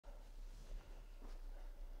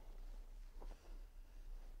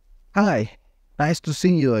Hi, nice to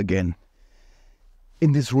see you again.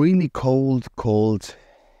 In this really cold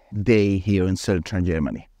day here in southern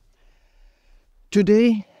Germany.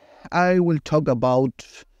 Today, I will talk about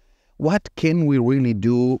what can we really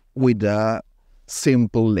do with a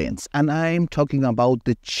simple lens. And I'm talking about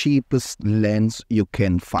the cheapest lens you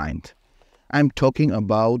can find. I'm talking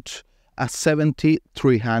about a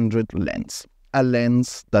 70-300 lens. A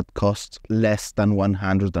lens that costs less than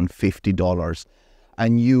 $150.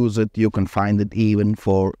 And you can find it even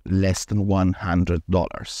for less than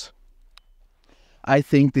 $100. I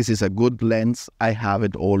think this is a good lens. I have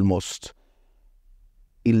it almost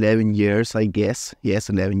 11 years, I guess. Yes,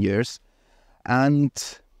 11 years. And,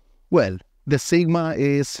 well, the Sigma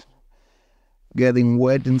is getting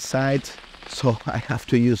wet inside, so I have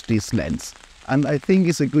to use this lens. And I think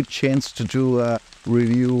it's a good chance to do a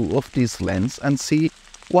review of this lens and see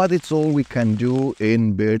what it's all we can do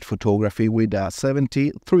in bird photography with a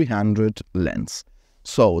 70-300 lens.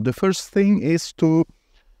 So the first thing is to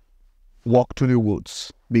walk to the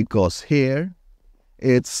woods, because here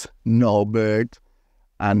it's no bird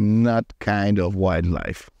and not kind of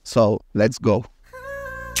wildlife. So let's go.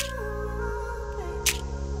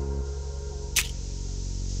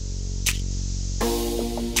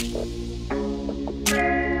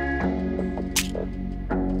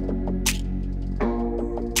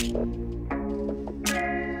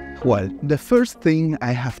 Well, the first thing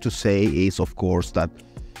I have to say is, of course, that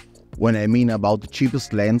when I mean about the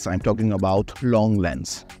cheapest lens, I'm talking about long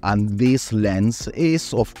lens. And this lens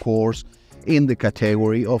is, of course, in the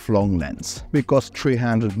category of long lens, because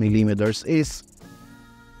 300 millimeters is,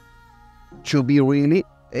 to be really,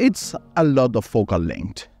 it's a lot of focal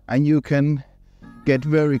length. And you can get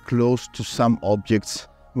very close to some objects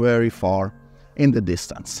very far in the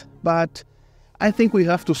distance. But I think we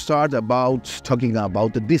have to start about talking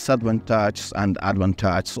about the disadvantages and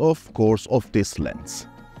advantages, of course, of this lens.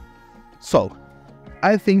 So,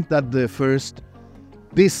 I think that the first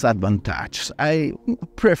disadvantage, I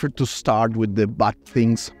prefer to start with the bad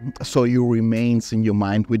things, so you remains in your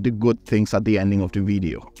mind with the good things at the ending of the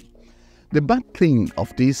video. The bad thing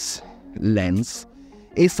of this lens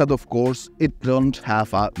is that, of course, it don't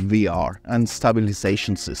have a VR and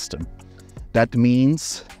stabilization system. That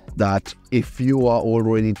means that if you are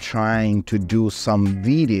already trying to do some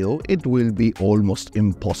video, it will be almost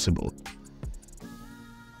impossible.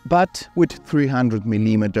 But with 300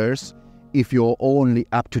 millimeters, if you're only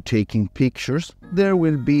up to taking pictures, there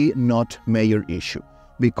will be not major issue,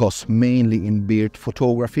 because mainly in bird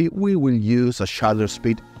photography we will use a shutter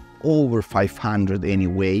speed over 500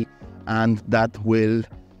 anyway, and that will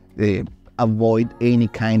avoid any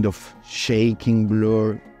kind of shaking,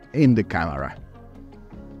 blur in the camera.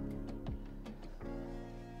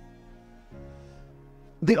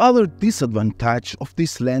 The other disadvantage of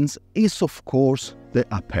this lens is, of course, the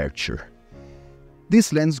aperture.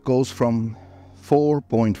 This lens goes from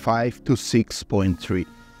 4.5 to 6.3.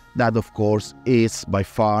 That, of course, is by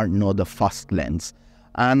far not a fast lens.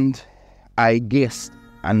 And I guess,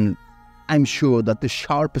 and I'm sure that the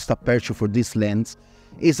sharpest aperture for this lens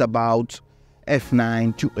is about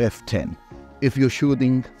f9 to f10. If you're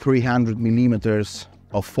shooting 300 millimeters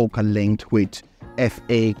of focal length with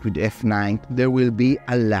f8 with f9, there will be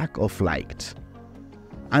a lack of light.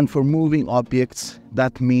 And for moving objects,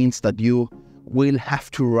 that means that you will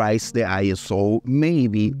have to raise the ISO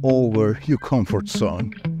maybe over your comfort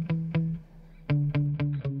zone.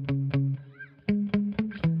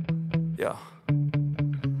 Yeah.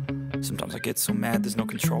 Sometimes I get so mad, there's no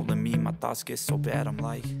controlling me. My thoughts get so bad, I'm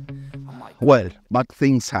like... Well, but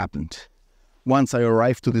things happened. Once I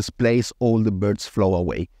arrived to this place, all the birds flew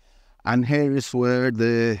away. And here is where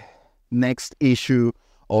the next issue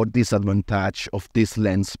or disadvantage of this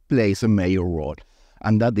lens plays a major role,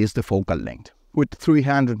 and that is the focal length. With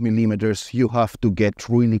 300 millimeters, you have to get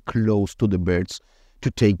really close to the birds to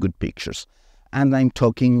take good pictures. And I'm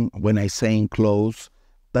talking, when I say close,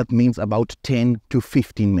 that means about 10 to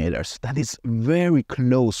 15 meters. That is very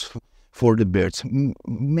close for the birds,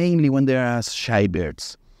 mainly when they are shy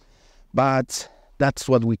birds. But that's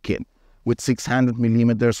what we can. With 600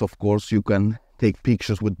 millimeters, of course, you can take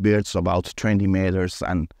pictures with birds about 20 meters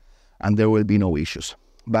and there will be no issues.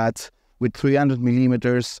 But with 300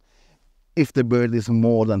 millimeters, if the bird is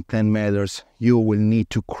more than 10 meters, you will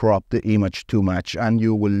need to crop the image too much and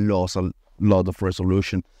you will lose a lot of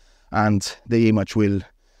resolution and the image will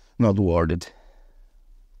not worth it.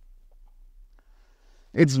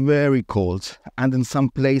 It's very cold, and in some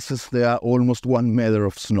places there are almost 1 meter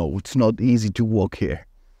of snow. It's not easy to walk here.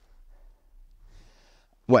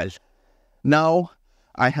 Well, now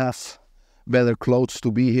I have better clothes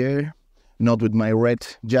to be here. not with my red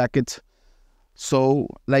jacket. So,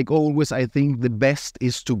 like always, I think the best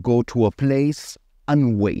is to go to a place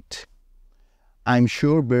and wait. I'm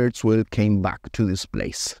sure birds will come back to this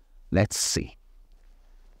place. Let's see.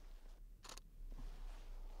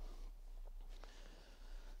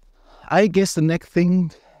 I guess the next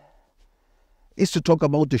thing is to talk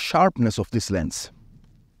about the sharpness of this lens.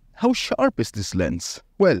 How sharp is this lens?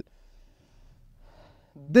 Well,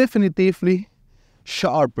 definitively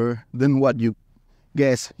sharper than what you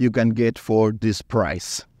guess you can get for this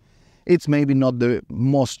price. It's maybe not the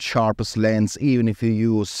most sharpest lens, even if you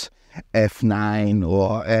use f9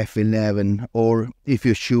 or f11, or if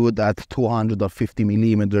you shoot at 250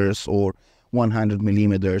 millimeters or 100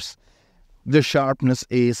 millimeters. The sharpness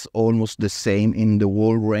is almost the same in the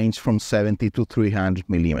whole range from 70 to 300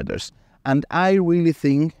 millimeters. And I really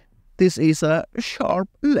think this is a sharp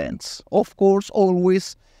lens. Of course,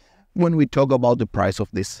 always when we talk about the price of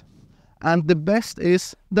this. And the best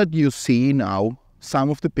is that you see now some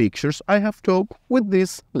of the pictures I have took with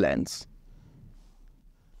this lens.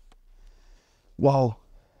 Wow.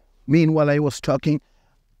 Meanwhile I was talking,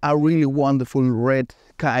 a really wonderful red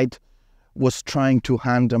kite was trying to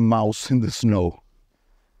hunt a mouse in the snow,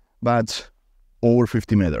 but over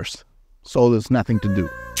 50 meters, so there's nothing to do.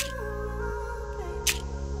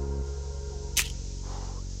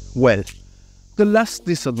 Well, the last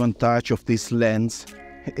disadvantage of this lens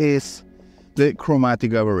is the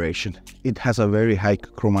chromatic aberration. It has a very high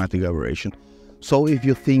chromatic aberration. So if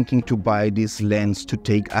you're thinking to buy this lens to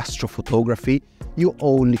take astrophotography, you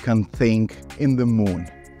only can think in the moon.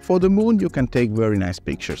 For the moon you can take very nice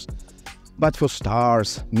pictures. But for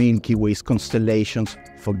stars, Milky Ways, constellations,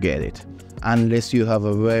 forget it. Unless you have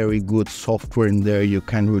a very good software in there, you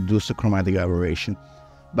can reduce the chromatic aberration.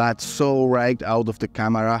 But so right out of the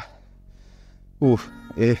camera,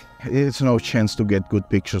 it's no chance to get good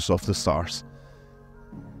pictures of the stars.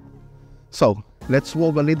 So let's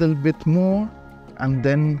walk a little bit more and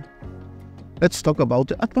then let's talk about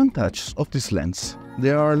the advantages of this lens.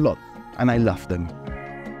 There are a lot and I love them.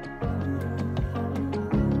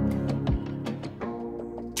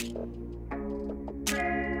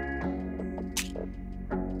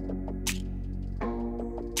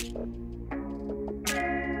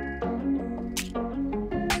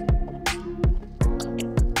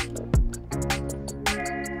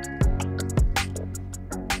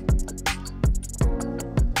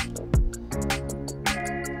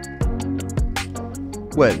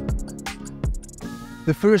 Well,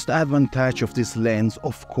 the first advantage of this lens,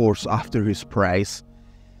 of course, after its price,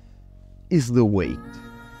 is the weight.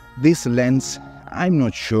 This lens, I'm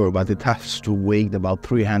not sure, but it has to weigh about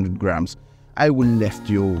 300 grams. I will let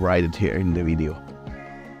you write it here in the video.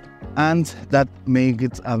 And that makes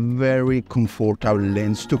it a very comfortable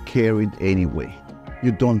lens to carry it anyway.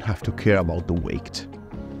 You don't have to care about the weight.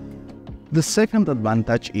 The second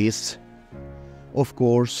advantage is, of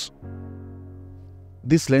course,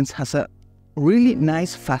 this lens has a really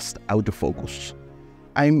nice fast autofocus.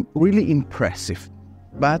 I'm really impressive.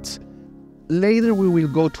 But later we will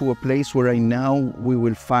go to a place where I know we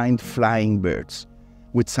will find flying birds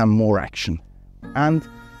with some more action. And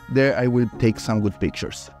there I will take some good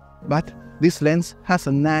pictures. But this lens has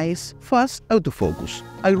a nice fast autofocus.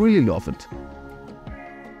 I really love it.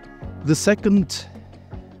 The second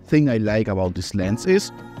thing I like about this lens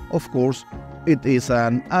is, of course, it is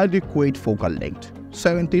an adequate focal length.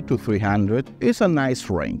 70 to 300 is a nice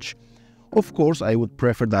range. Of course, I would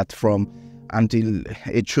prefer that until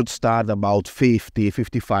it should start about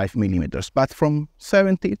 50-55 millimeters, but from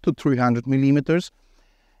 70 to 300 millimeters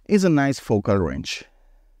is a nice focal range.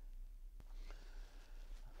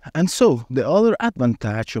 And so, the other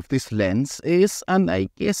advantage of this lens is, and I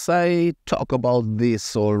guess I talked about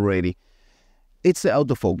this already, it's the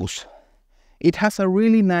autofocus. It has a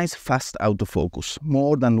really nice fast autofocus,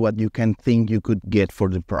 more than what you can think you could get for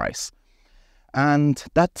the price. And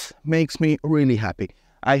that makes me really happy.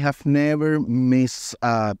 I have never missed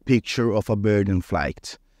a picture of a bird in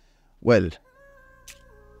flight. Well,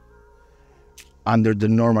 under the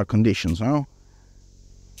normal conditions, no?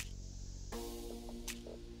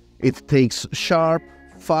 It takes sharp,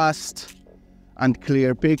 fast and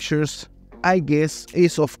clear pictures. I guess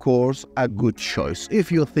is of course a good choice.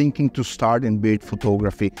 If you're thinking to start in bird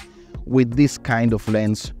photography with this kind of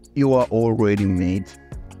lens, you are already made.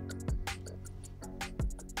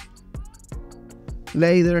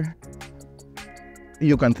 Later,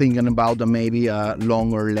 you can think about maybe a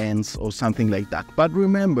longer lens or something like that. But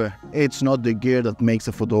remember, it's not the gear that makes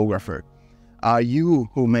a photographer. Are you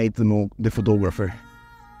who made the photographer?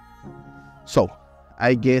 So,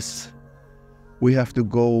 I guess we have to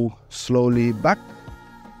go slowly back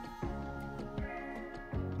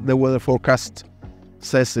the weather forecast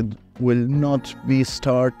says it will not be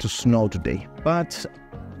start to snow today. But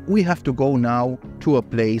we have to go now to a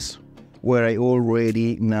place where I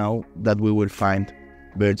already know that we will find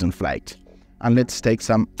birds in flight. And let's take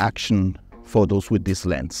some action photos with this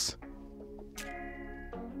lens.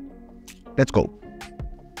 Let's go.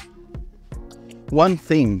 One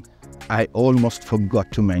thing I almost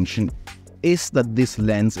forgot to mention is that this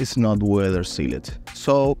lens is not weather sealed.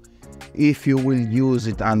 So if you will use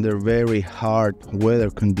it under very hard weather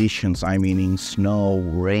conditions, I mean in snow,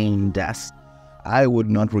 rain, dust, I would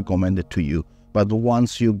not recommend it to you. But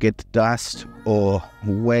once you get dust or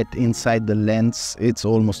wet inside the lens, it's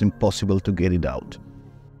almost impossible to get it out.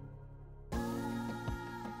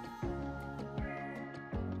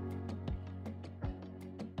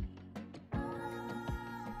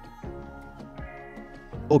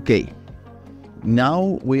 Okay,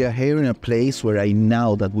 now we are here in a place where I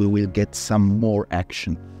know that we will get some more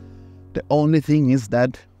action. The only thing is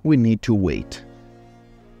that we need to wait.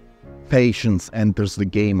 Patience enters the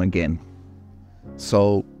game again.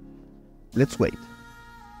 So let's wait.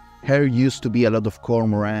 Here used to be a lot of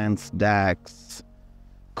cormorants, ducks,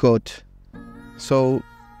 cod. So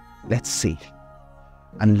let's see.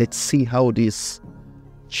 And let's see how this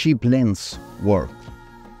cheap lens works.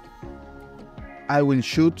 I will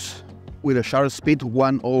shoot with a shutter speed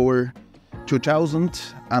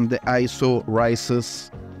 1/2000 and the ISO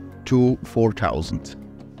rises to 4000.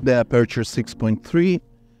 The aperture 6.3,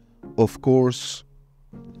 of course,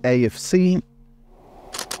 AFC.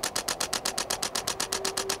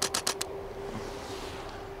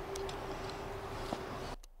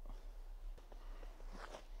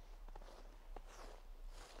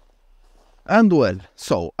 And well,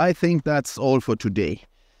 so I think that's all for today.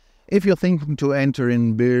 If you're thinking to enter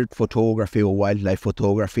in bird photography or wildlife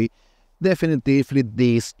photography, definitely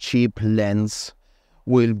this cheap lens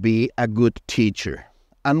will be a good teacher.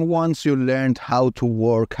 And once you learned how to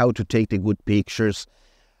work, how to take the good pictures,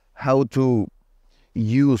 how to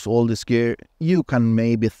use all this gear, you can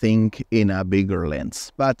maybe think in a bigger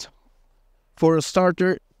lens. But for a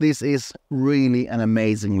starter, this is really an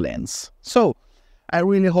amazing lens. So I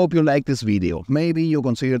really hope you like this video. Maybe you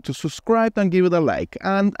consider to subscribe and give it a like.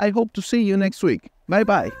 And I hope to see you next week. Bye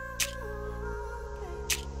bye.